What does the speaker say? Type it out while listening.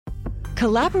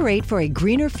Collaborate for a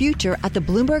greener future at the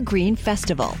Bloomberg Green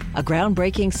Festival, a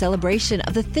groundbreaking celebration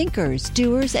of the thinkers,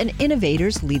 doers, and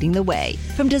innovators leading the way.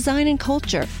 From design and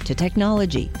culture to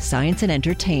technology, science, and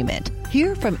entertainment.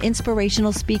 Hear from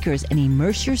inspirational speakers and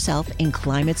immerse yourself in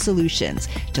climate solutions.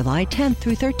 July 10th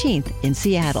through 13th in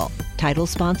Seattle. Title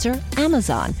sponsor,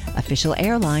 Amazon. Official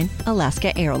airline,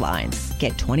 Alaska Airlines.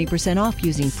 Get 20% off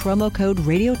using promo code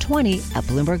radio20 at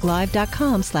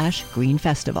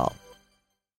bloomberglive.com/greenfestival.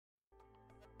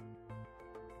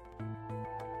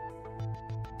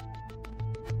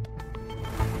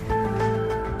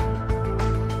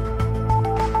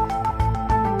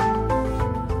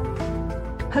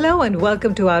 Hello and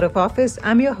welcome to Out of Office.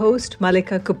 I'm your host,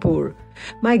 Malika Kapoor.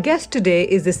 My guest today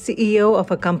is the CEO of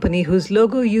a company whose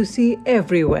logo you see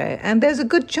everywhere, and there's a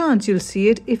good chance you'll see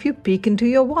it if you peek into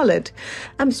your wallet.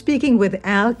 I'm speaking with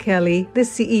Al Kelly, the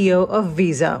CEO of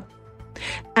Visa.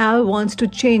 Al wants to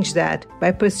change that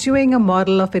by pursuing a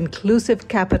model of inclusive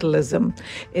capitalism.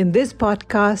 In this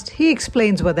podcast, he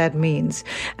explains what that means.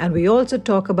 And we also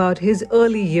talk about his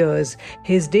early years,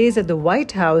 his days at the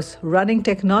White House running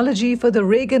technology for the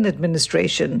Reagan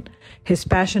administration, his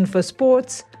passion for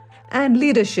sports, and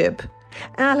leadership.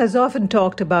 Al has often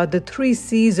talked about the 3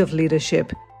 C's of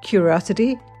leadership: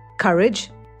 curiosity, courage,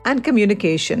 and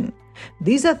communication.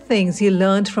 These are things he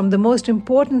learned from the most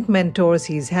important mentors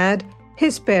he's had,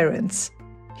 his parents.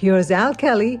 Here's Al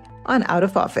Kelly on Out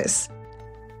of Office.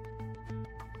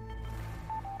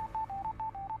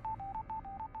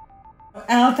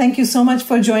 Al, thank you so much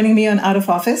for joining me on Out of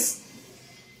Office.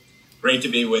 Great to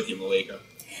be with you, Malika.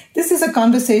 This is a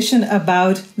conversation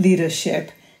about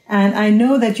leadership. And I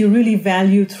know that you really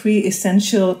value 3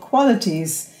 essential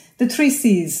qualities, the 3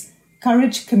 C's: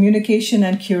 courage, communication,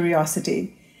 and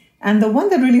curiosity. And the one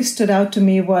that really stood out to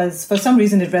me was, for some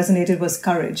reason it resonated, was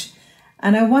courage.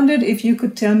 And I wondered if you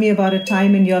could tell me about a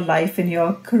time in your life, in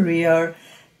your career,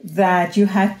 that you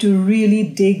had to really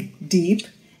dig deep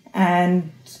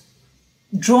and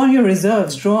draw on your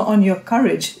reserves, draw on your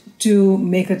courage to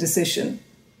make a decision.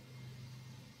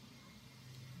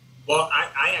 Well,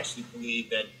 I actually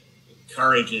believe that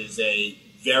courage is a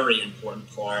very important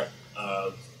part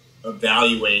of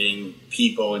evaluating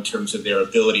people in terms of their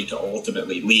ability to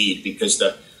ultimately lead, because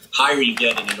the higher you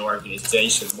get in an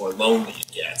organization, the more lonely it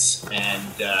gets.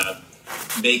 And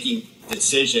making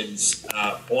decisions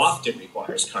often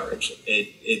requires courage.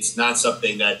 It's not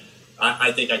something that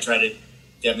I think I try to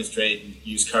demonstrate and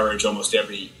use courage almost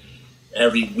every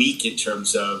week in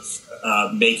terms of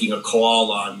making a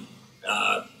call on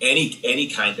any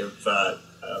kind of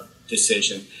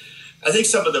decision. I think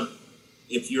some of the,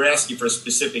 if you're asking for a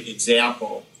specific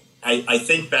example, I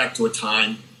think back to a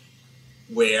time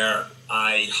where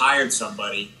I hired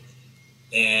somebody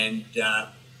and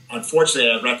unfortunately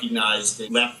I recognized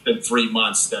in less than 3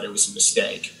 months that it was a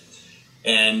mistake.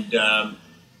 And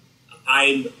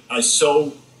I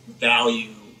so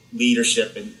value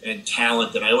leadership and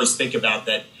talent, and I always think about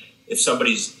that if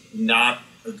somebody's not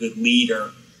a good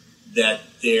leader, that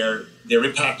they're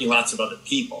impacting lots of other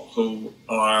people who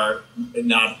are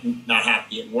not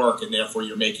happy at work, and therefore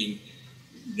you're making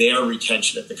their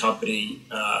retention at the company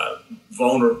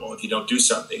vulnerable if you don't do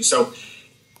something. So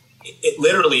it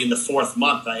literally in the 4th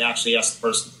month, I actually asked the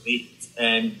person to leave.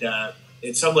 And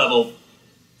at some level,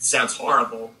 it sounds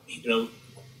horrible. You know,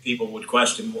 people would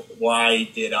question, why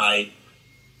did I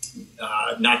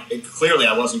clearly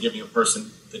I wasn't giving a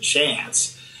person the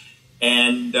chance.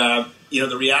 And,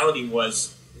 the reality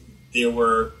was there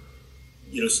were,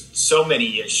 so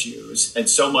many issues and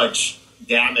so much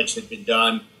damage had been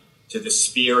done to the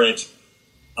spirit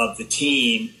of the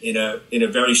team in a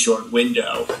very short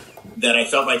window that I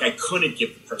felt like I couldn't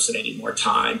give the person any more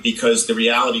time, because the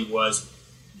reality was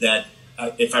that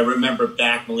if I remember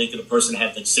back, Malika, the person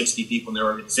had like 60 people in their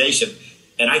organization,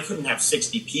 and I couldn't have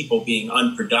 60 people being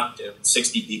unproductive,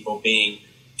 60 people being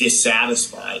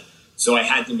dissatisfied. So I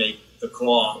had to make the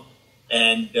call.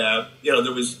 And, there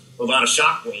was a lot of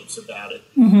shockwaves about it.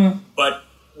 Mm-hmm. But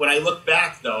when I look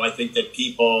back, though, I think that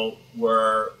people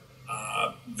were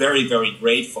very, very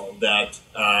grateful that,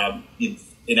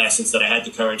 in essence, that I had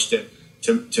the courage to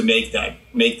make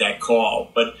that call.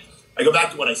 But I go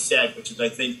back to what I said, which is I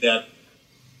think that,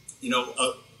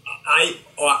 I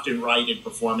often write in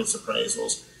performance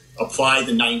appraisals, apply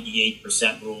the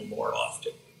 98% rule more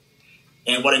often.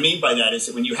 And what I mean by that is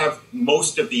that when you have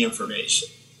most of the information,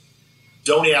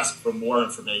 don't ask for more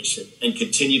information and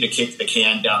continue to kick the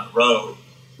can down the road,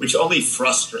 which only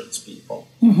frustrates people.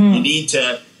 Mm-hmm.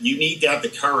 You need to have the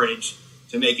courage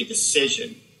to make a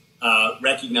decision,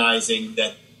 recognizing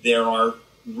that there's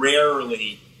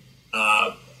rarely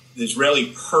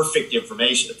perfect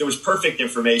information. If there was perfect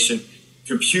information,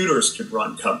 computers could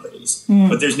run companies,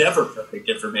 but there's never perfect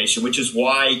information, which is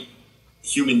why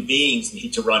human beings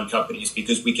need to run companies,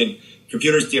 because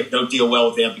computers don't deal well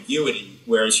with ambiguity,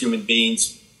 whereas human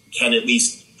beings can at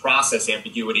least process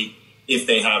ambiguity if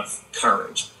they have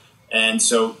courage. And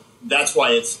so that's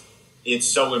why it's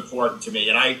so important to me.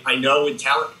 And I know in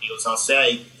talent deals,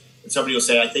 somebody will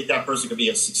say, I think that person could be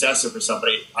a successor for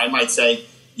somebody. I might say,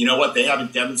 you know what? They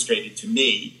haven't demonstrated to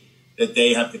me that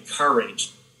they have the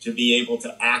courage to be able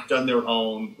to act on their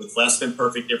own with less than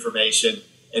perfect information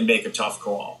and make a tough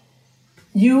call.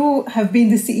 You have been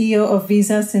the CEO of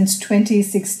Visa since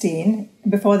 2016.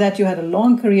 Before that, you had a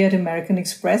long career at American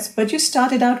Express, but you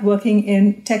started out working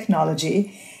in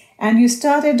technology. And you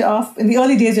started off, in the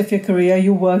early days of your career,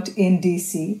 you worked in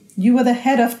DC. You were the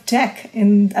head of tech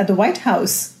at the White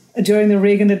House during the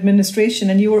Reagan administration,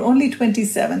 and you were only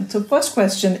 27. So first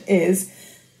question is,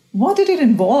 what did it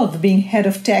involve being head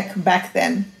of tech back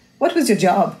then? What was your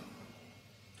job?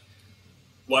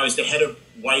 Well, I was the head of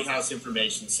White House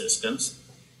Information Systems.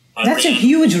 That's a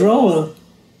huge role.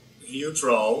 Huge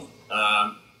role.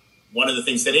 One of the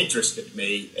things that interested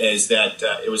me is that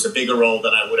it was a bigger role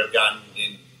than I would have gotten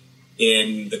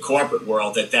in the corporate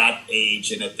world at that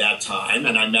age and at that time.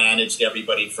 And I managed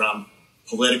everybody from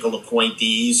political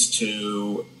appointees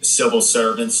to civil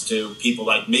servants to people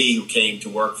like me who came to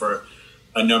work for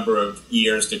a number of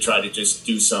years to try to just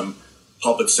do some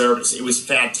public service. It was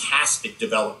fantastic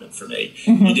development for me.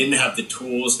 Mm-hmm. You didn't have the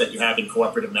tools that you have in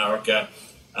corporate America.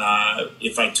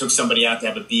 If I took somebody out to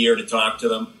have a beer to talk to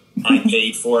them, I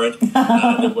paid for it.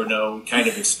 There were no kind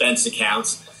of expense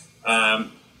accounts.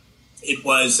 It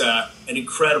was an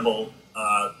incredible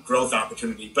growth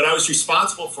opportunity. But I was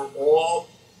responsible for all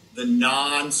the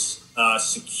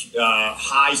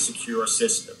high secure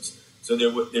systems. So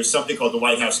there's something called the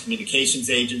White House Communications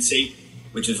Agency,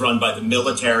 which is run by the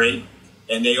military,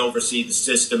 and they oversee the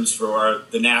systems for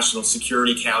the National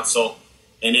Security Council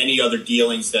and any other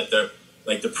dealings that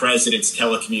like the president's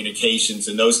telecommunications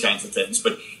and those kinds of things.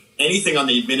 But anything on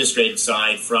the administrative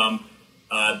side, from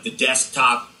the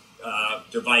desktop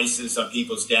devices on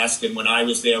people's desks, and when I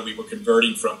was there, we were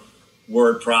converting from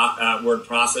word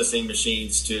processing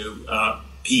machines to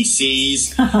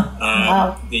PCs.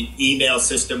 Wow. The email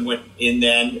system went in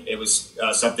then. It was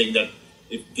something that,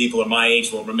 if people of my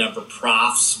age will remember,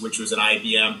 Profs, which was an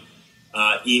IBM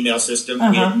email system.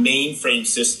 We had mainframe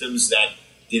systems that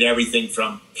did everything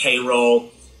from payroll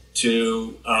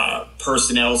to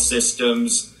personnel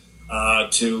systems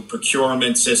to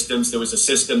procurement systems. There was a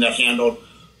system that handled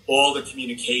all the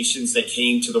communications that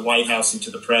came to the White House and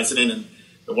to the president. And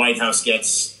the White House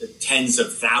gets tens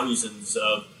of thousands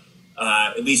of,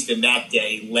 at least in that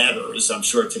day, letters. I'm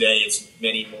sure today it's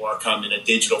many more come in a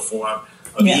digital form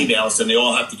of emails, and they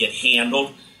all have to get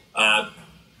handled.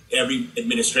 Every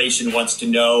administration wants to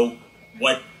know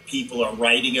what people are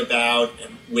writing about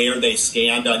and where they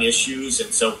stand on issues.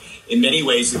 And so in many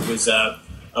ways, it was a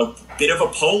bit of a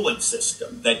polling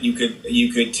system that you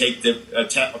could take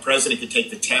a president could take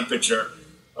the temperature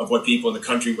of what people in the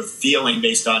country were feeling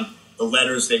based on the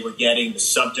letters they were getting, the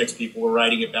subjects people were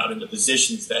writing about, and the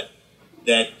positions that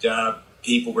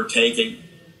people were taking.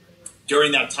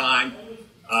 During that time,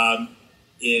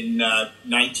 in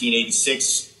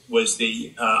 1986 was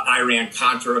the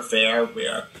Iran-Contra affair,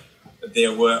 where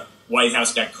White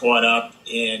House got caught up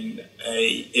in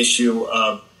a issue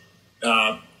of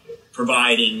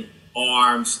providing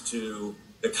arms to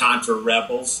the Contra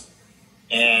rebels.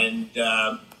 And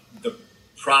the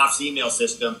Prof's email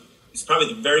system is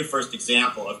probably the very first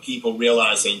example of people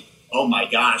realizing, oh my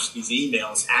gosh, these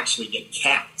emails actually get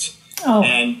kept. Oh.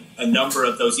 And a number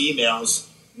of those emails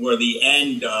were the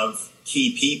end of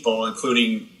key people,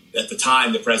 including, at the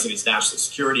time, the president's national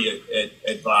security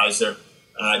advisor,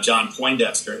 John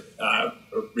Poindexter,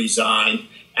 resigned,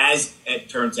 as it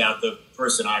turns out, the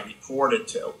person I reported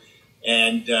to.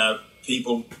 And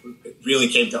people really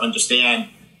came to understand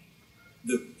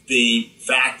the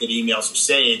fact that emails are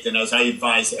saved. And as I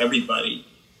advise everybody,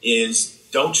 is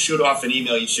don't shoot off an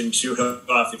email you shouldn't shoot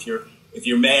off. If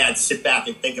you're mad, sit back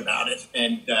and think about it,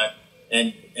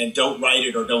 and don't write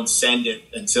it or don't send it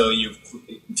until you've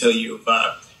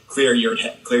cleared your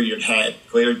head.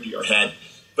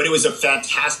 But it was a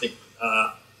fantastic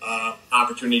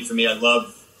opportunity for me. I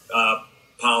love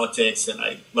politics, and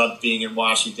I loved being in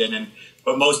Washington.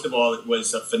 But most of all, it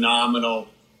was a phenomenal,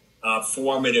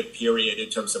 formative period in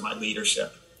terms of my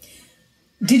leadership.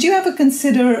 Did you ever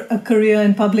consider a career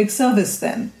in public service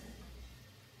then?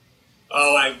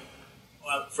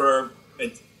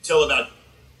 Until about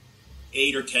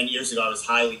 8 or 10 years ago, I was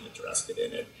highly interested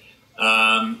in it.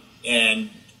 And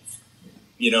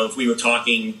if we were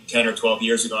talking 10 or 12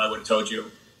 years ago, I would have told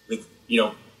you with,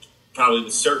 probably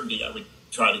with certainty I would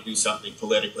try to do something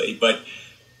politically. But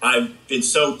I've been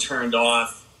so turned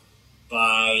off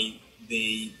by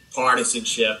the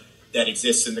partisanship that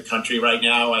exists in the country right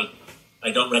now. I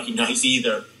don't recognize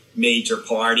either major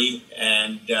party.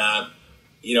 And,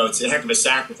 it's a heck of a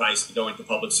sacrifice to go into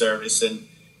public service. And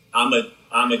I'm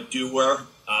a doer.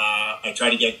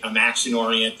 I'm action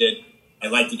oriented. I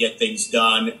like to get things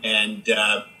done. And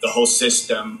the whole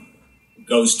system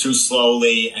goes too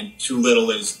slowly and too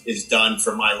little is done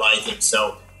for my liking.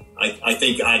 So I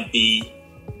think I'd be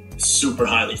super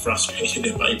highly frustrated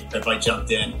if I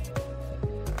jumped in.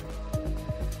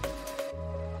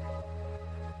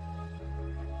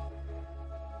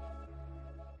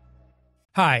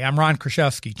 Hi, I'm Ron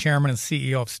Kruszewski, Chairman and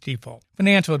CEO of Stifel.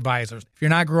 Financial advisors, if you're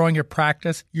not growing your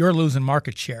practice, you're losing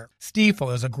market share.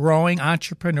 Stifel is a growing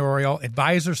entrepreneurial,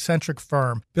 advisor-centric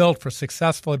firm built for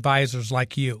successful advisors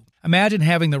like you. Imagine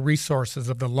having the resources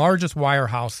of the largest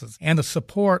wirehouses and the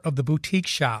support of the boutique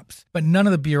shops, but none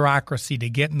of the bureaucracy to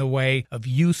get in the way of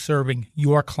you serving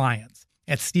your clients.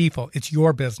 At Stifel, it's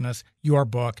your business, your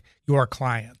book, your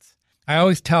clients. I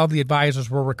always tell the advisors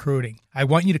we're recruiting, I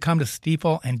want you to come to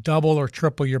Stifel and double or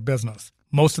triple your business.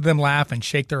 Most of them laugh and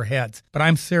shake their heads, but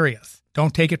I'm serious.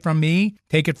 Don't take it from me.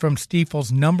 Take it from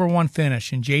Stifel's #1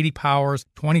 finish in J.D. Power's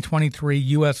 2023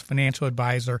 U.S. Financial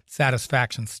Advisor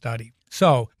Satisfaction Study.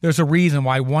 So, there's a reason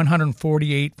why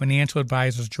 148 financial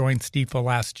advisors joined Stifel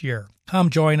last year. Come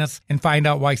join us and find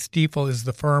out why Stifel is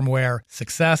the firm where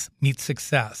success meets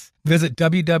success. Visit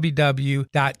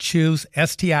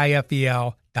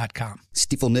www.choosestifel.com.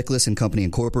 Stifel Nicholas and Company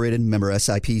Incorporated, member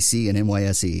SIPC and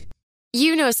NYSE.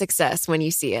 You know success when you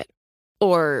see it.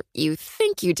 Or you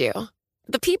think you do.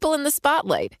 The people in the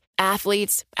spotlight.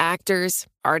 Athletes, actors,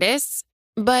 artists.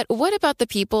 But what about the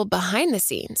people behind the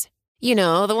scenes? You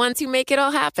know, the ones who make it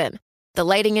all happen. The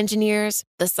lighting engineers,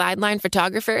 the sideline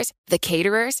photographers, the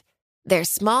caterers. They're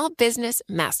small business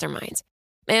masterminds.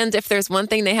 And if there's one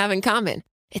thing they have in common,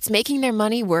 it's making their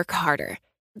money work harder.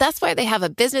 That's why they have a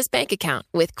business bank account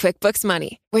with QuickBooks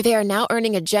Money, where they are now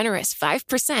earning a generous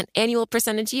 5% annual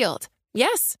percentage yield.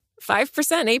 Yes,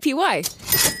 5% APY.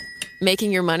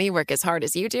 Making your money work as hard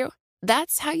as you do?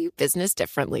 That's how you business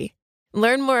differently.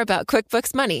 Learn more about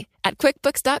QuickBooks Money at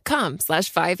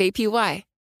quickbooks.com/5APY.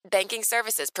 Banking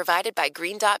services provided by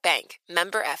Green Dot Bank,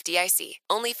 member FDIC.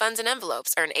 Only funds and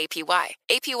envelopes earn APY.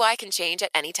 APY can change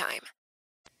at any time.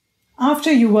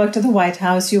 After you worked at the White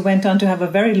House, you went on to have a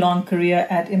very long career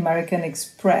at American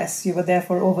Express. You were there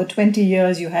for over 20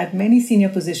 years. You had many senior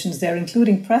positions there,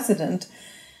 including president.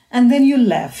 And then you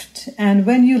left. And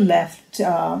when you left,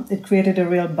 it created a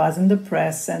real buzz in the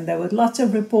press. And there were lots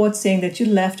of reports saying that you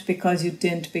left because you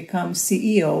didn't become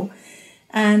CEO.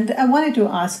 And I wanted to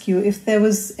ask you if there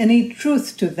was any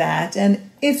truth to that. And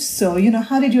if so,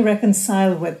 how did you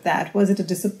reconcile with that? Was it a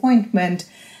disappointment?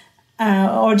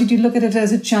 Or did you look at it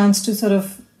as a chance to sort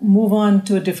of move on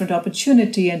to a different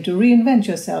opportunity and to reinvent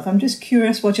yourself? I'm just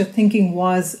curious what your thinking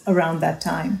was around that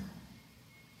time.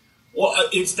 Well,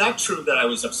 it's not true that I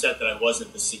was upset that I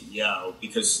wasn't the CEO,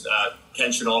 because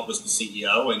Ken Chenault was the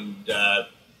CEO, and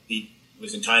he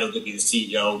was entitled to be the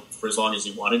CEO for as long as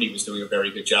he wanted. He was doing a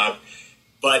very good job.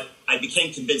 But I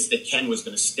became convinced that Ken was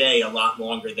going to stay a lot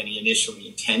longer than he initially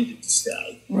intended to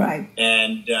stay. Right.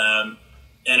 And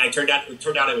it turned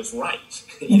out I was right.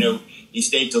 He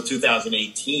stayed till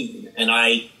 2018, and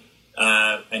I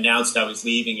announced I was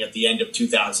leaving at the end of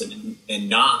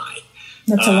 2009.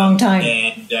 That's a long time.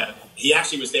 And he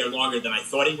actually was there longer than I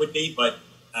thought he would be, but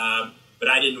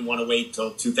I didn't want to wait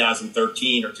till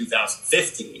 2013 or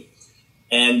 2015.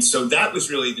 And so that was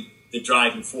really the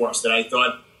driving force that I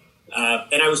thought,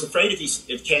 and I was afraid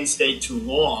if Ken stayed too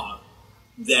long,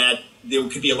 that there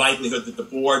could be a likelihood that the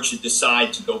board should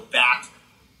decide to go back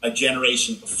a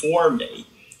generation before me,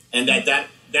 and that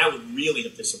would really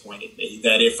have disappointed me.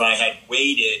 That if I had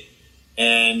waited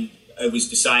and it was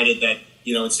decided that,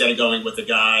 instead of going with a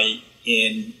guy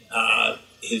in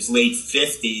his late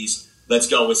 50s, let's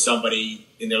go with somebody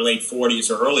in their late 40s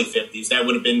or early 50s, that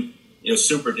would have been,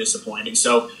 super disappointing.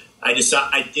 So I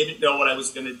didn't know what I was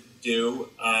going to do,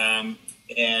 and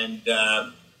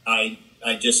I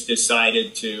just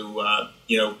decided to,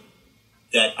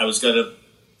 that I was going to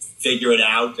figure it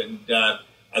out, and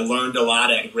I learned a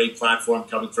lot. I had a great platform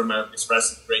coming from American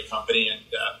Express, a great company, and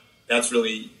that's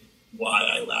really why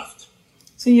I left.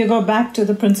 So you go back to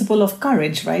the principle of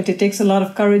courage, right? It takes a lot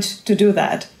of courage to do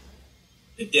that.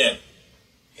 It did.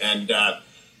 And,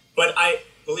 but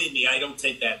believe me, I didn't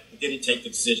take the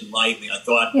decision lightly. I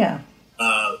thought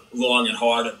long and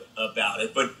hard about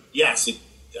it. But yes,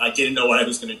 I didn't know what I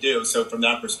was going to do. So from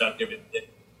that perspective,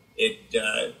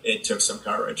 it took some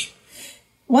courage.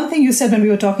 One thing you said when we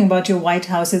were talking about your White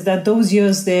House is that those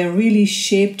years there really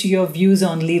shaped your views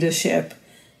on leadership.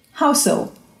 How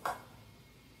so?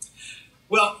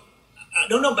 Well, I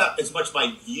don't know about as much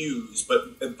my views,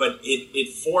 but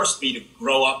it forced me to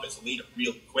grow up as a leader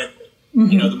real quickly.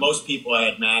 Mm-hmm. You know, the most people I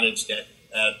had managed at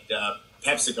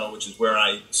PepsiCo, which is where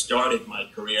I started my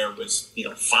career, was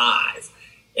 5,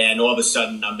 and all of a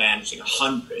sudden I'm managing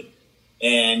 100.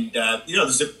 And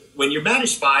when you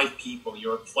manage 5 people,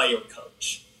 you're a player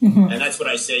coach, mm-hmm. and that's what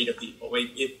I say to people.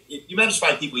 If you manage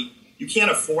 5 people, you can't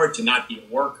afford to not be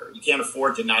a worker. You can't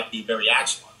afford to not be very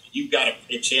action-oriented. You've got to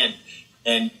pitch in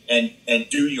and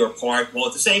do your part, while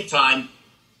at the same time,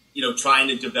 trying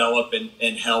to develop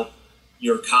and help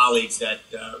your colleagues that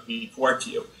report to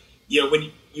you.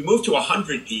 When you move to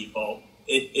 100 people,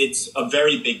 it's a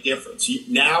very big difference.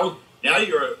 Now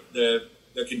you're the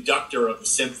conductor of the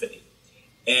symphony,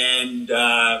 and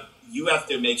you have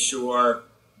to make sure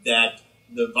that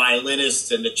the violinists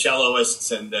and the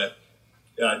celloists and the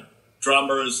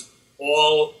drummers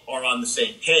all are on the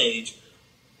same page,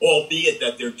 albeit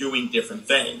that they're doing different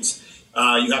things.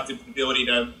 You have the ability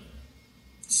to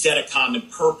set a common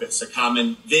purpose, a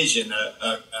common vision,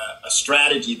 a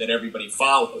strategy that everybody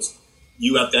follows.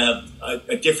 You have to have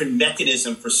a different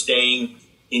mechanism for staying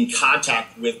in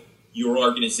contact with your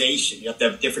organization. You have to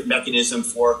have a different mechanism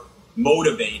for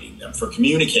motivating them, for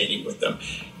communicating with them.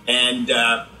 And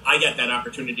I got that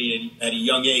opportunity at a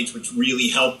young age, which really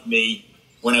helped me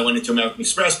when I went into American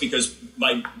Express, because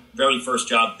my very first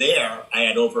job there, I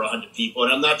had over 100 people.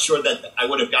 And I'm not sure that I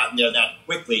would have gotten there that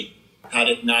quickly had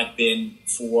it not been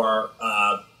for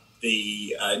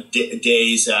the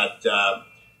days at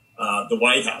the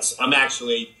White House. I'm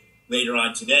actually later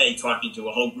on today talking to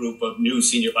a whole group of new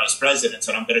senior vice presidents,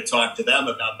 and I'm going to talk to them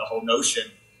about the whole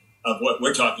notion of what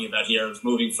we're talking about here, is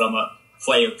moving from a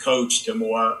player coach to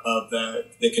more of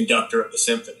the conductor of the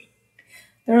symphony.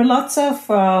 There are lots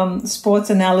of sports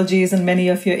analogies in many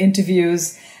of your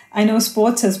interviews. I know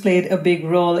sports has played a big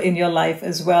role in your life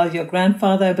as well. Your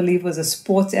grandfather, I believe, was a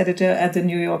sports editor at the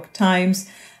New York Times.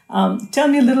 Tell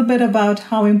me a little bit about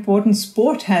how important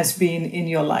sport has been in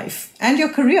your life and your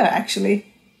career, actually.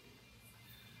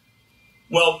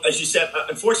 Well, as you said,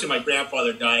 unfortunately, my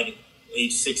grandfather died at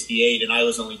age 68, and I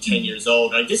was only 10 years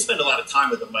old. I did spend a lot of time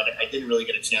with him, but I didn't really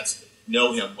get a chance to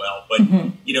know him well. But,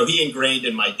 he ingrained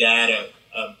in my dad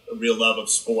a real love of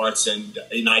sports, and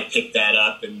I picked that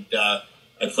up, and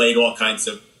I played all kinds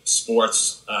of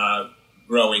sports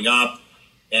growing up,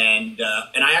 and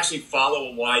I actually follow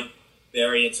a wide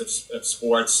variance of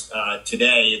sports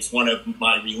today. It's one of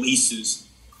my releases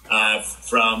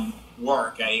from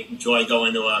work. I enjoy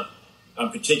going to I'm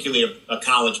particularly a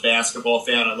college basketball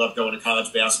fan. I love going to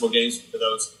college basketball games. For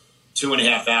those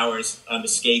 2.5 hours, I'm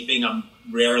escaping. I'm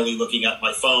rarely looking at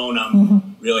my phone.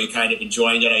 I'm really kind of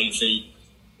enjoying it. I usually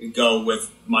go with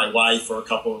my wife or a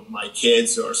couple of my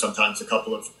kids, or sometimes a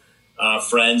couple of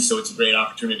friends. So it's a great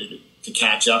opportunity to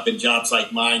catch up. In jobs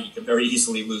like mine, you can very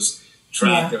easily lose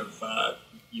track of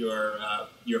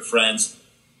your friends.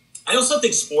 I also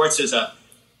think sports is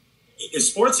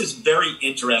very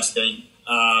interesting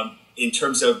in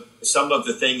terms of some of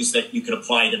the things that you can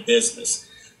apply to business.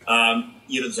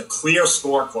 There's a clear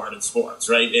scorecard in sports,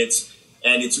 right? It's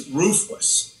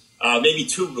ruthless, maybe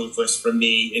too ruthless for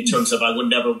me in terms of I would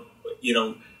never,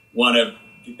 want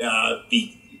to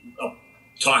be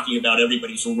talking about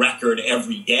everybody's record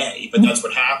every day, but that's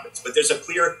what happens. But there's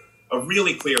a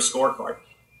really clear scorecard.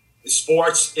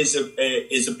 Sports is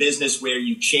a business where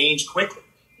you change quickly.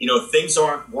 If things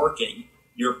aren't working,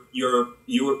 you're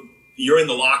in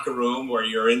the locker room or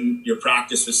you're in your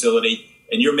practice facility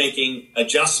and you're making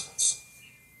adjustments.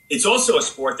 It's also a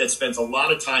sport that spends a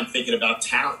lot of time thinking about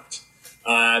talent,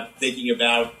 thinking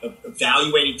about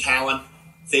evaluating talent,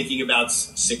 thinking about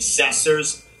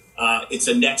successors. It's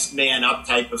a next man up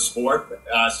type of sport,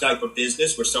 type of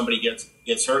business where somebody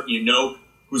gets hurt and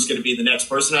who's going to be the next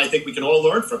person. I think we can all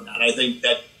learn from that. I think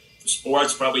that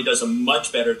sports probably does a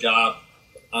much better job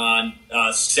on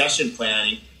succession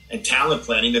planning and talent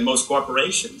planning than most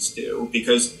corporations do,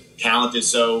 because talent is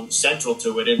so central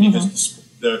to it, and because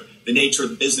the nature of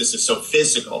the business is so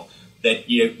physical that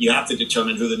you have to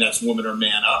determine who the next woman or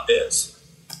man up is.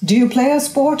 Do you play a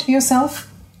sport yourself?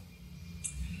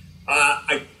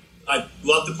 I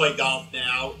love to play golf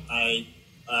now. I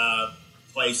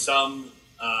play some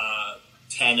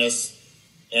tennis,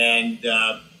 and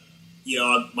I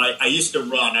used to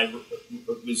run. I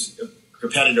was a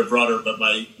competitive runner, but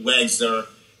my legs are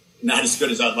not as good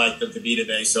as I'd like them to be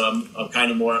today. So I'm kind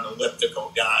of more an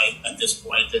elliptical guy at this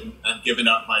point, and I've given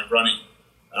up my running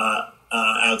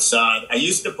outside. I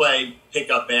used to play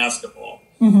pickup basketball,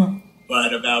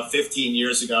 but about 15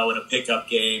 years ago in a pickup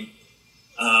game,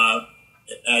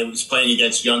 I was playing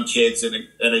against young kids and a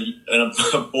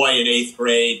boy in 8th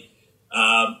grade,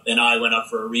 and I went up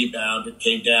for a rebound and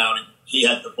came down, and he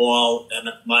had the ball, and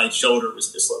my shoulder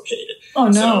was dislocated. Oh,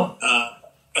 no. So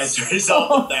as a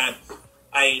result of that,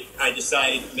 I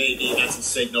decided maybe that's a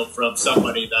signal from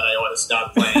somebody that I ought to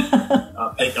stop playing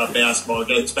pickup basketball,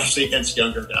 especially against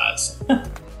younger guys.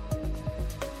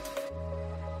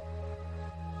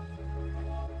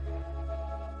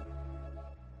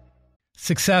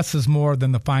 Success is more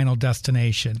than the final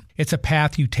destination. It's a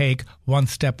path you take one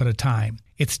step at a time.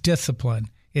 It's discipline,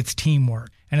 it's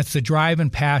teamwork, and it's the drive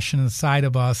and passion inside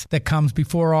of us that comes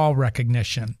before all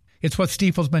recognition. It's what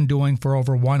Stifel's been doing for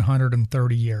over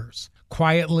 130 years.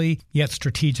 Quietly, yet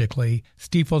strategically,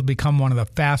 Stifel's become one of the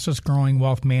fastest growing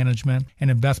wealth management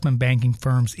and investment banking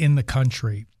firms in the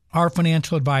country. Our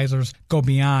financial advisors go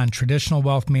beyond traditional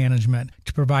wealth management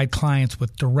to provide clients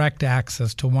with direct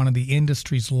access to one of the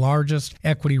industry's largest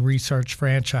equity research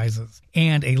franchises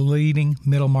and a leading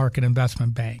middle market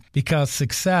investment bank, because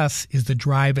success is the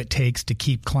drive it takes to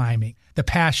keep climbing, the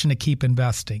passion to keep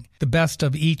investing, the best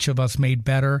of each of us made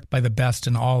better by the best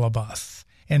in all of us.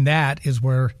 And that is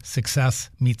where success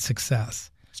meets success.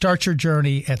 Start your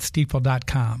journey at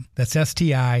Stifel.com. That's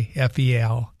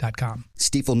STIFEL.com.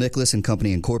 Stifel Nicholas and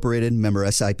Company Incorporated, member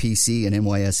SIPC and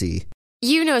NYSE.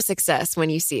 You know success when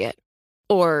you see it.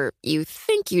 Or you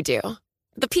think you do.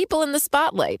 The people in the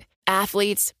spotlight.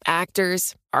 Athletes,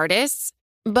 actors, artists.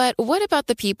 But what about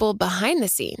the people behind the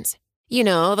scenes? You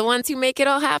know, the ones who make it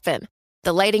all happen.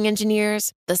 The lighting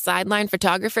engineers, the sideline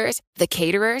photographers, the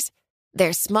caterers.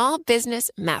 They're small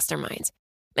business masterminds.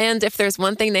 And if there's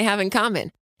one thing they have in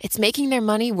common, it's making their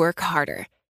money work harder.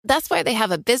 That's why they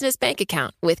have a business bank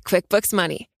account with QuickBooks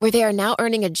Money, where they are now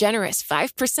earning a generous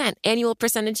 5% annual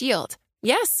percentage yield.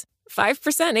 Yes,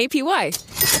 5%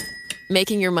 APY.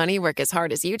 Making your money work as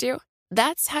hard as you do?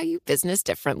 That's how you business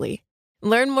differently.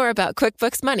 Learn more about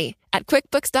QuickBooks Money at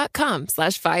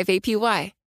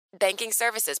QuickBooks.com/5APY. Banking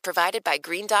services provided by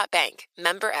Green Dot Bank,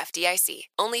 member FDIC.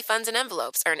 Only funds and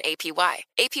envelopes earn APY.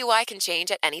 APY can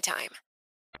change at any time.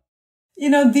 You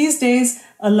know, these days,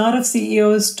 a lot of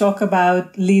CEOs talk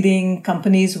about leading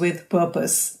companies with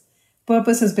purpose.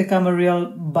 Purpose has become a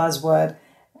real buzzword.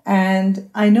 And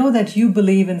I know that you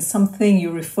believe in something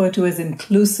you refer to as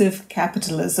inclusive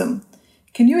capitalism.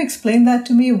 Can you explain that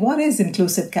to me? What is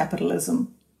inclusive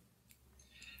capitalism?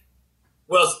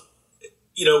 Well,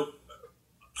 you know,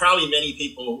 probably many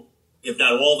people, if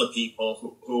not all the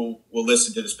people who will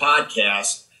listen to this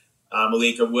podcast,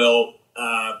 Malika, will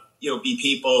be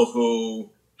people who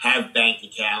have bank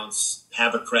accounts,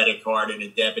 have a credit card and a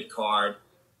debit card,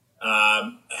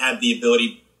 have the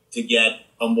ability to get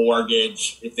a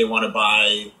mortgage if they want to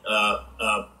buy a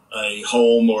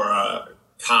home or a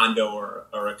condo or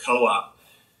a co-op.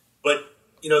 But,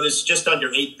 you know, there's just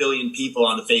under 8 billion people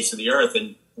on the face of the earth,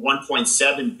 and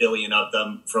 1.7 billion of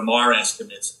them, from our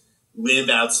estimates, live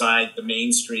outside the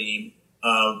mainstream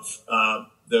of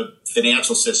the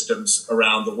financial systems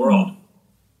around the world.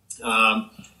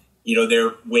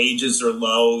 Their wages are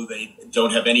low. They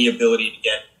don't have any ability to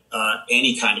get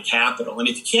any kind of capital. And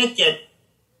if you can't get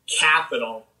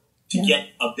capital to get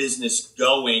a business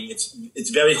going, it's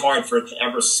very hard for it to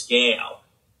ever scale.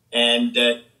 And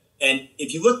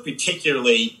if you look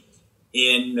particularly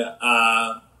in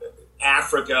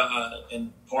Africa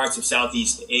and parts of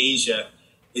Southeast Asia,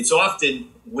 it's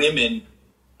often women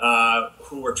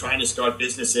who are trying to start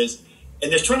businesses.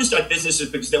 And they're trying to start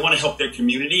businesses because they want to help their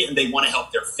community and they want to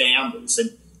help their families. And,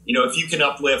 you know, if you can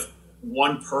uplift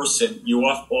one person,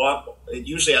 it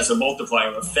usually has a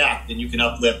multiplier effect, and you can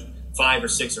uplift 5 or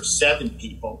 6 or 7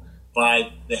 people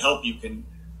by the help you can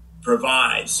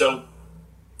provide. So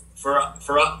for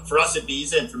us at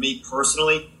Visa, and for me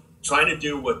personally, trying to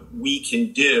do what we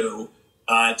can do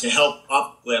to help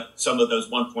uplift some of those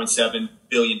 1.7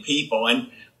 billion people. And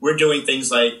we're doing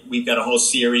things like, we've got a whole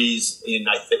series in,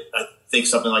 I think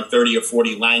something like 30 or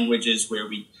 40 languages where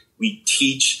we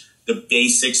teach the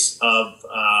basics of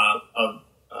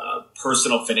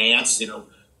personal finance. You know,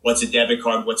 what's a debit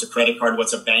card, what's a credit card,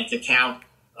 what's a bank account,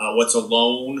 what's a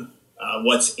loan,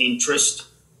 what's interest,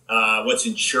 what's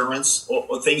insurance,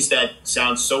 or things that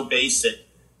sound so basic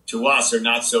to us are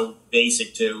not so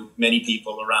basic to many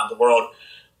people around the world.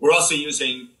 We're also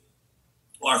using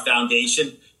our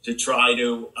foundation to try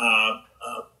to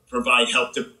provide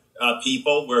help to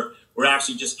people. We're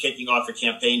actually just kicking off a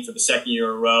campaign for the second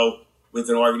year in a row with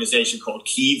an organization called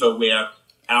Kiva, where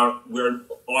we're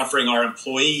offering our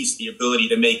employees the ability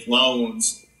to make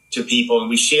loans to people, and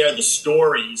we share the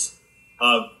stories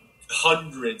of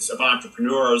hundreds of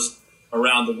entrepreneurs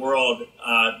around the world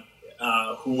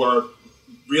who are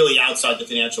really outside the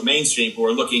financial mainstream, who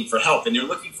are looking for help, and they're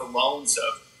looking for loans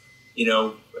of,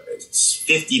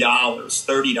 $50,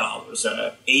 $30,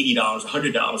 $80,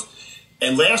 $100.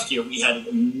 And last year we had an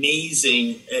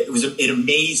amazing. It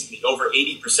amazed me. Over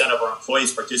 80% of our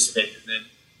employees participated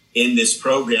in this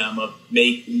program of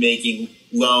making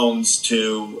loans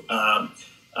to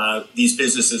these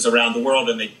businesses around the world,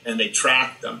 and they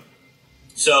track them.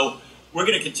 So we're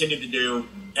going to continue to do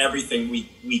everything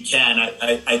we can.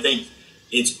 I think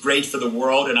it's great for the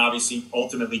world, and obviously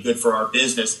ultimately good for our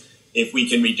business if we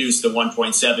can reduce the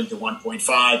 1.7 to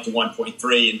 1.5 to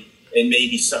 1.3 and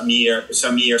maybe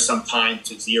some time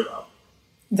to zero.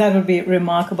 That would be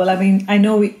remarkable. I mean, I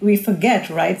know we forget,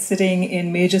 right, sitting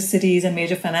in major cities and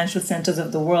major financial centers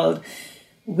of the world,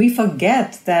 we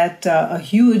forget that a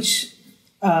huge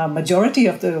majority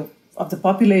of the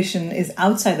population is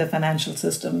outside the financial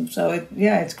system. So,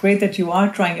 it's great that you are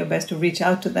trying your best to reach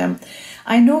out to them.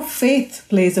 I know faith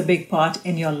plays a big part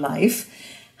in your life.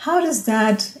 How does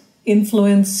that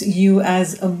influence you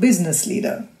as a business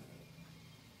leader?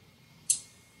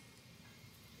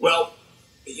 Well,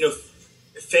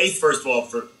 faith, first of all,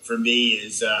 for me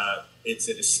is it's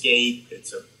an escape.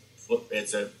 It's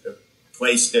a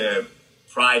place to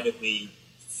privately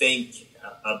think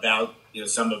about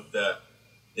some of the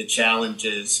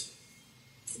challenges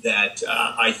that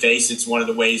I face. It's one of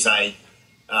the ways I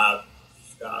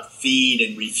feed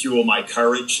and refuel my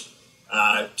courage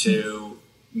to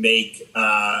make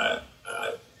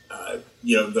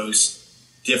those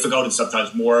difficult and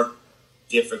sometimes more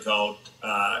difficult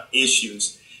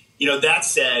issues. That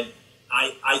said,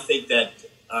 I think that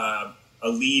a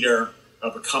leader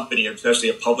of a company, especially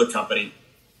a public company,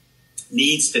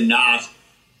 needs to not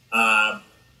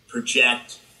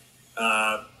project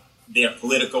their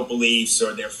political beliefs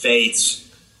or their faiths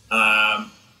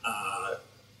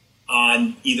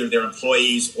on either their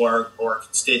employees or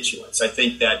constituents. I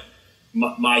think that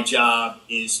my job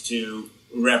is to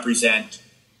represent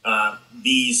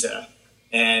Visa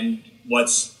and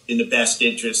what's in the best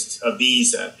interests of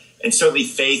Visa, and certainly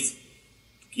faith,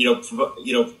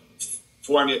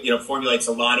 formulates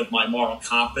a lot of my moral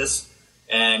compass,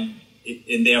 and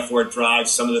therefore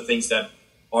drives some of the things that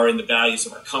are in the values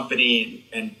of our company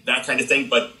and that kind of thing.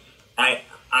 But I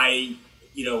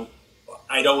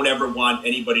don't ever want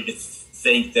anybody to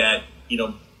think that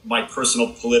my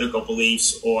personal political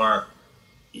beliefs, or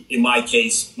in my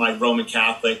case, my Roman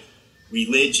Catholic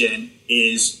religion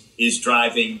is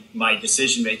driving my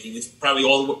decision making. It's probably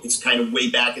it's kind of way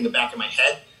back in the back of my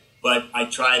head, but I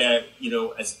try to,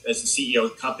 as the CEO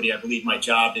of the company, I believe my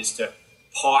job is to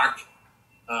park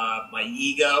my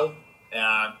ego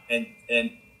and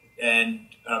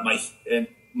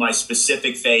my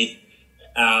specific faith,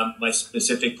 my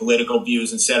specific political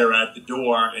views, etc., at the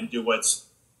door, and do what's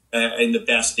in the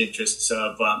best interests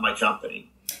of my company.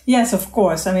 Yes, of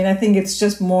course. I mean, I think it's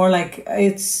just more like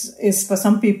it's for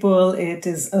some people, it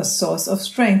is a source of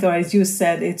strength, or as you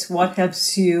said, it's what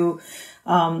helps you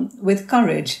with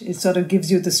courage. It sort of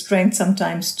gives you the strength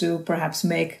sometimes to perhaps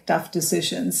make tough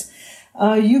decisions.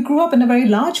 You grew up in a very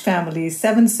large family,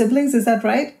 7 siblings, is that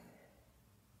right?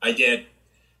 I did.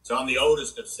 So I'm the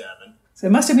oldest of 7. So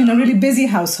it must have been a really busy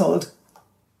household.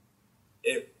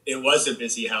 It was a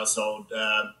busy household.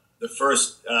 The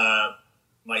first,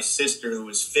 my sister, who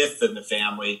was 5th in the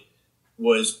family,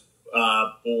 was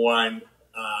born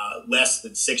less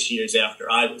than 6 years after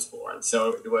I was born.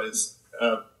 So it was,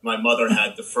 my mother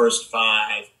had the first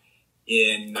 5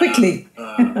 in quickly,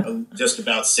 just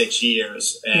about 6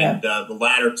 years. And the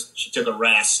latter, she took a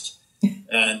rest.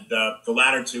 And the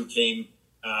latter 2 came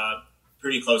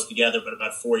pretty close together, but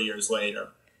about 4 years later.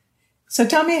 So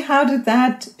tell me, how did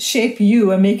that shape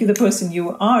you and make you the person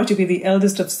you are to be the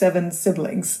eldest of 7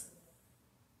 siblings?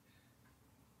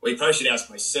 Well, you probably should ask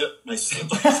my siblings.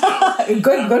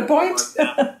 Good point.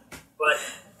 But,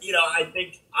 I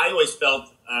think I always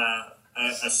felt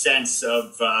a sense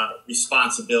of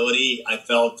responsibility. I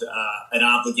felt an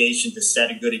obligation to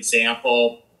set a good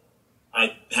example.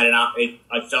 I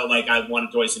felt like I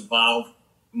wanted to always involve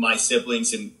my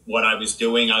siblings in what I was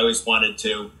doing. I always wanted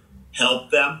to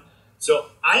help them. So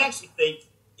I actually think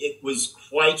it was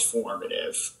quite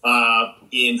formative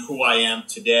in who I am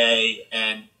today,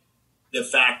 and the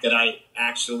fact that I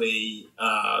actually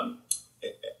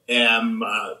am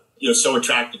so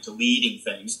attracted to leading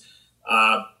things.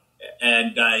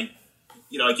 And I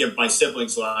give my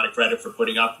siblings a lot of credit for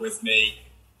putting up with me,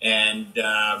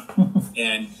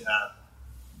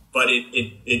 but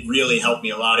it really helped me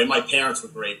a lot. And my parents were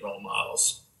great role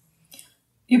models.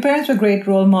 Your parents were great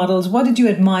role models. What did you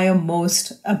admire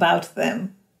most about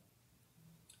them?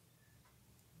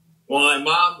 Well, my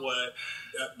mom was,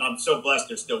 I'm so blessed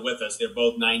they're still with us. They're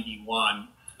both 91.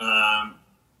 My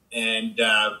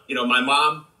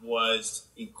mom was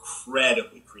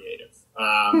incredibly creative.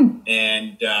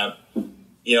 In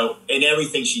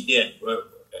everything she did.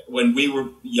 When we were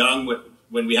young,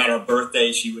 when we had our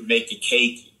birthday, she would make a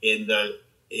cake in the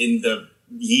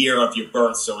year of your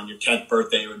birth. So on your 10th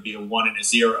birthday, it would be a 1 and a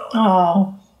 0.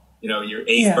 Oh. Your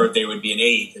 8th birthday would be an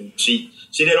 8. And she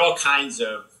did all kinds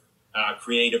of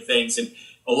creative things. And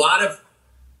a lot of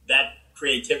that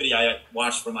creativity I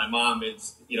watched from my mom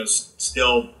is,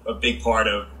 still a big part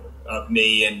of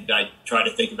me. And I try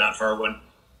to think about her when,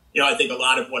 I think a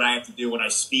lot of what I have to do when I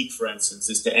speak, for instance,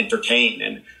 is to entertain.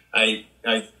 And I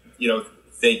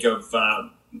think of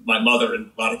my mother,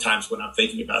 and a lot of times when I'm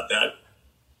thinking about that.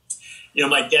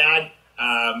 My dad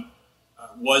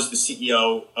was the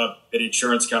CEO of an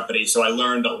insurance company, so I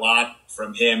learned a lot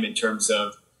from him in terms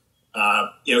of,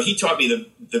 he taught me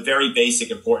the very basic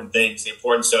important things, the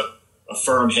importance of a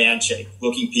firm handshake,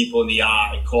 looking people in the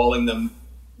eye, calling them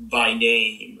by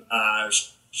name,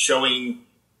 showing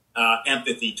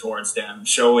empathy towards them,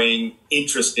 showing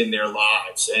interest in their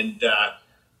lives, and the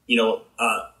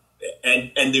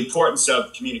importance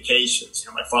of communications.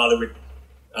 My father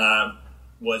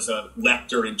was a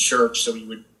lector in church, so he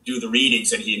would do the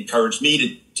readings, and he encouraged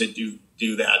me to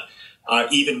do that.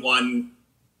 Even one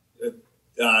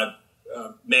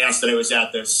mass that I was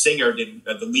at, the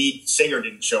lead singer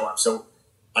didn't show up, so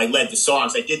I led the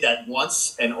songs. I did that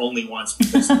once and only once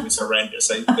because it was horrendous.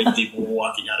 I think people were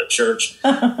walking out of church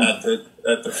at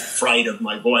the fright of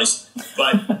my voice.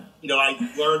 But I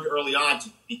learned early on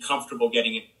to be comfortable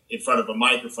getting in front of a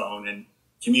microphone and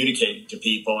communicating to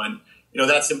people, and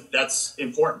that's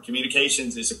important.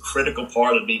 Communications is a critical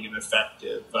part of being an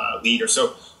effective leader.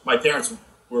 So my parents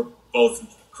were both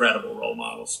incredible role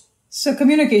models. So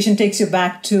communication takes you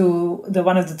back to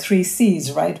one of the 3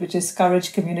 C's, right? Which is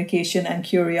courage, communication, and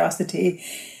curiosity.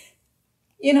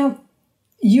 You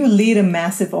lead a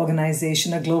massive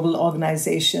organization, a global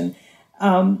organization.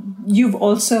 You've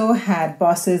also had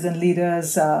bosses and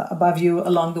leaders above you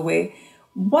along the way.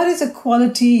 What is a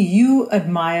quality you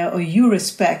admire or you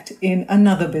respect in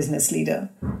another business leader?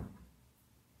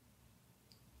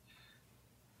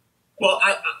 Well,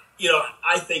 I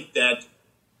think that,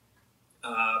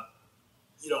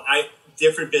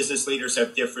 different business leaders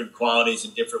have different qualities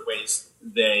and different ways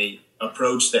they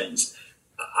approach things.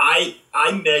 I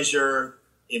measure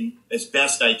as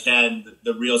best I can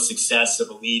the real success of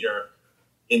a leader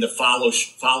in the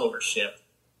followership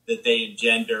that they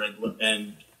engender and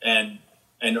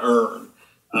earn.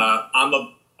 I'm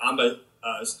a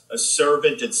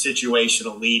servant and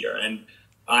situational leader, and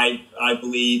I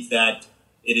believe that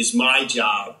it is my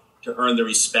job to earn the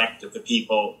respect of the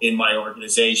people in my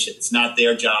organization. It's not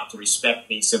their job to respect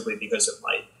me simply because of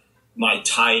my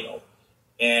title.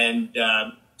 And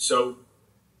so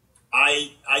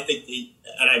I think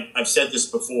I've said this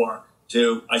before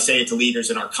I say it to leaders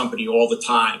in our company all the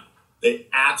time. The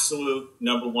absolute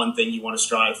number one thing you want to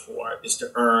strive for is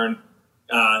to earn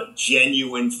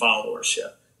genuine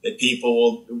followership, that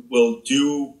people will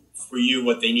do for you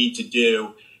what they need to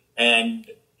do,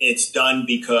 and it's done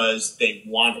because they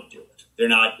want to do it. They're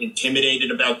not intimidated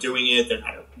about doing it.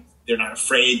 They're not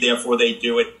afraid, therefore they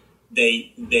do it.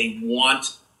 They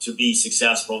want to be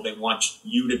successful. They want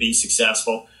you to be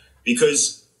successful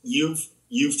because you've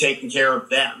taken care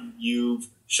of them. You've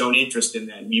shown interest in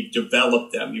them. You've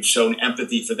developed them. You've shown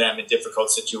empathy for them in difficult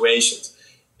situations.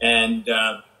 And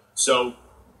so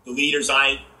the leaders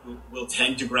I will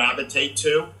tend to gravitate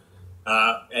to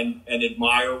and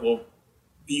admire will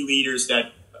be leaders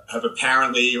that have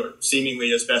apparently or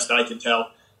seemingly, as best I can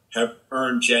tell, have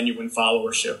earned genuine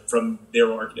followership from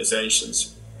their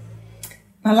organizations.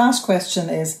 My last question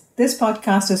is, this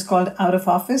podcast is called Out of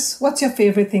Office. What's your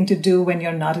favorite thing to do when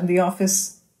you're not in the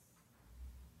office?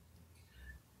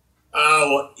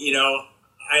 I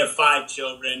have 5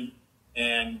 children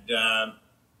and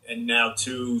now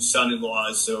 2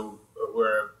 son-in-laws. So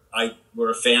we're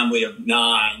a family of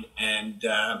 9, and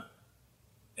I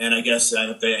guess I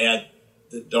have to add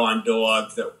the darn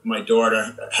dog that my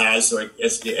daughter has. So I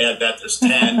guess you add that, there's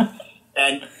 10.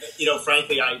 And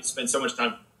frankly, I spend so much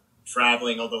time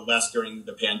traveling, although less during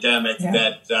the pandemic,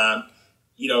 that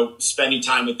spending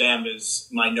time with them is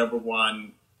my number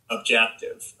one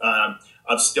objective. I'm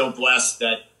still blessed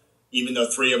that even though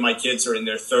 3 of my kids are in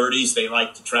their 30s, they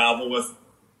like to travel with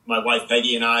my wife,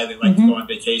 Peggy, and I. They like to go on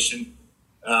vacation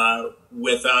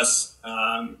with us.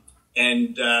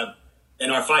 And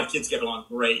our 5 kids get along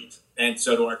great. And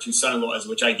so do our 2 son-in-laws,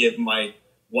 which I give my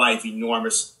wife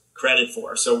enormous credit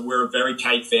for. So we're a very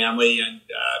tight family, and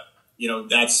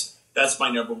that's my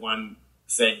number one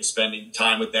thing, spending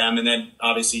time with them, and then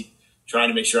obviously trying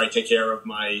to make sure I take care of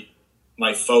my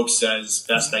folks as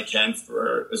best I can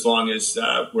for as long as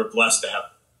we're blessed to have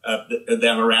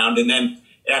them around. And then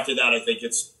after that, I think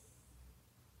it's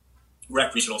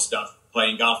recreational stuff,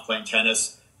 playing golf, playing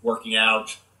tennis, working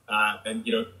out, and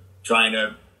trying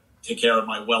to take care of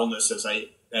my wellness as I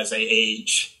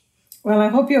age. Well, I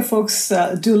hope your folks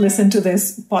do listen to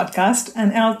this podcast.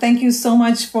 And Al, thank you so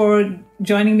much for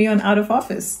joining me on Out of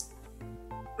Office.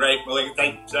 Great. Well,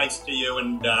 thanks to you,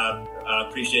 and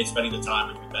appreciate spending the time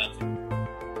with me. Thank you.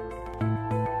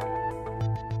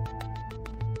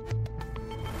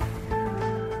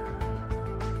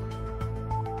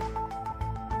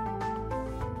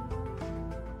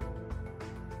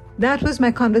 That was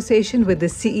my conversation with the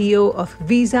CEO of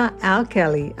Visa, Al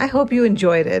Kelly. I hope you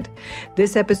enjoyed it.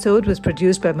 This episode was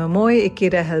produced by Mamoy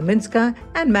Ikeda Helminska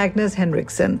and Magnus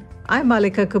Henriksson. I'm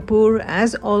Malika Kapoor.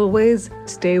 As always,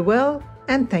 stay well,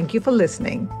 and thank you for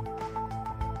listening.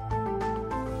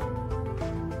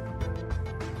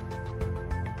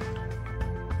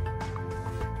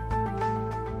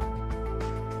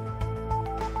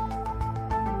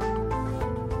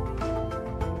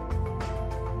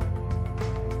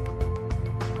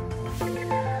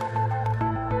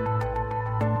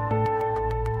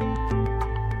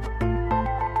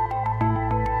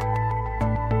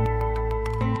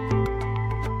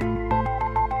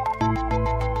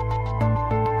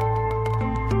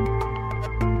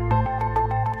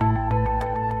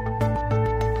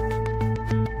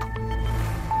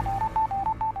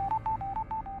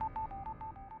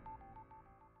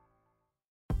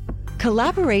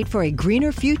 Collaborate for a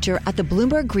greener future at the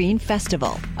Bloomberg Green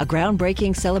Festival, a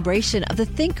groundbreaking celebration of the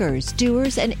thinkers,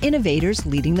 doers, and innovators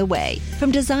leading the way.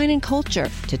 From design and culture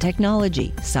to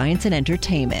technology, science, and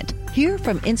entertainment. Hear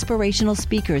from inspirational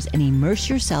speakers and immerse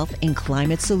yourself in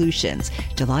climate solutions.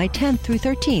 July 10th through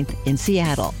 13th in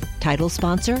Seattle. Title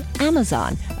sponsor,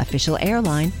 Amazon. Official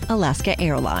airline, Alaska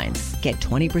Airlines. Get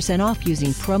 20% off using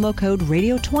promo code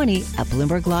radio20 at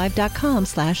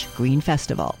BloombergLive.com/Green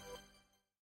Festival.